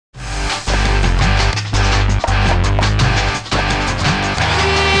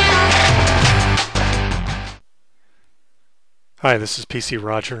Hi, this is PC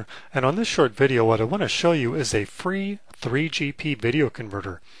Roger, and on this short video what I want to show you is a free 3GP video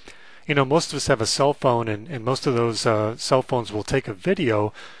converter. You know, most of us have a cell phone and most of those cell phones will take a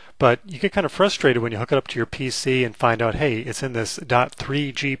video, but you get kind of frustrated when you hook it up to your PC and find out, hey, it's in this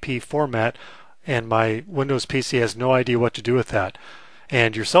 .3GP format and my Windows PC has no idea what to do with that.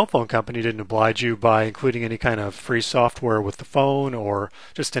 And your cell phone company didn't oblige you by including any kind of free software with the phone or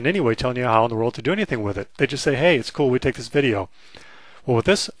just in any way telling you how in the world to do anything with it. They just say, hey, it's cool, we take this video. Well, with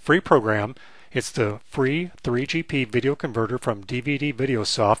this free program, it's the free 3GP video converter from DVD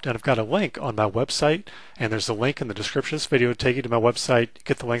VideoSoft, and I've got a link on my website, and there's a link in the description of this video to take you to my website,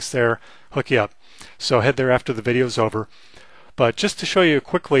 get the links there, hook you up. So head there after the video's over. But just to show you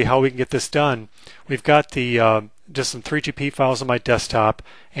quickly how we can get this done, we've got the just some 3GP files on my desktop,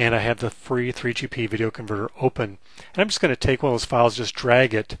 and I have the free 3GP video converter open. And I'm just going to take one of those files, just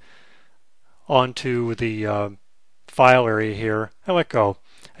drag it onto the file area here, and let go.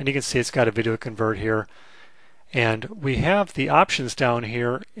 And you can see it's got a video convert here. And we have the options down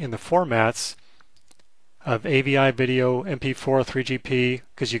here in the formats of AVI video, MP4, 3GP,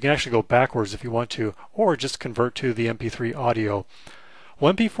 because you can actually go backwards if you want to, or just convert to the MP3 audio.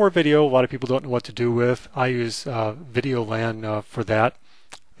 Well, MP4 video, a lot of people don't know what to do with. I use Videolan for that,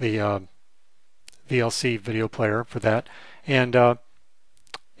 the VLC video player for that. And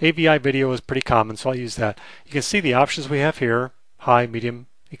AVI video is pretty common, so I'll use that. You can see the options we have here: high, medium,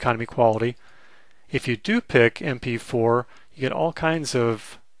 economy, quality. If you do pick MP4, you get all kinds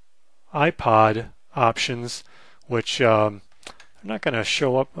of iPod options, which I'm not going to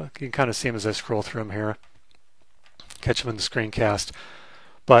show up. You can kind of see them as I scroll through them here. Catch them in the screencast.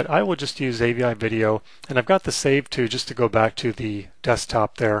 But I will just use AVI video, and I've got the save to just to go back to the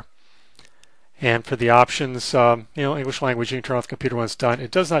desktop there. And for the options, English language, you can turn off the computer when it's done.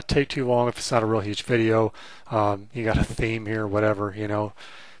 It does not take too long if it's not a real huge video. You got a theme here, whatever,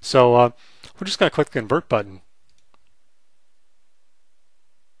 So we're just going to click the convert button.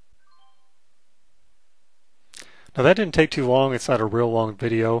 Now that didn't take too long. It's not a real long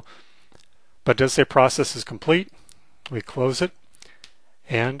video, but it does say process is complete. We close it,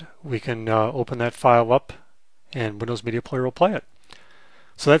 and we can open that file up, and Windows Media Player will play it.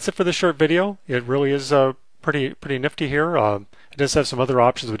 So that's it for this short video. It really is pretty nifty here. It does have some other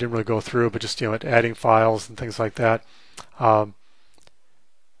options we didn't really go through, but just adding files and things like that. You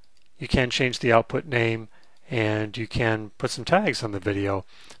can change the output name, and you can put some tags on the video,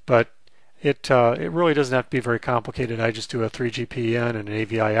 but it really doesn't have to be very complicated. I just do a 3GP in and an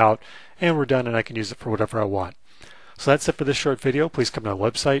AVI out, and we're done, and I can use it for whatever I want. So that's it for this short video. Please come to my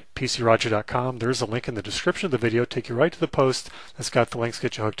website, PCRoger.com. There's a link in the description of the video. Take you right to the post that's got the links to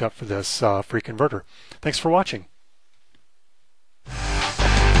get you hooked up for this free converter. Thanks for watching.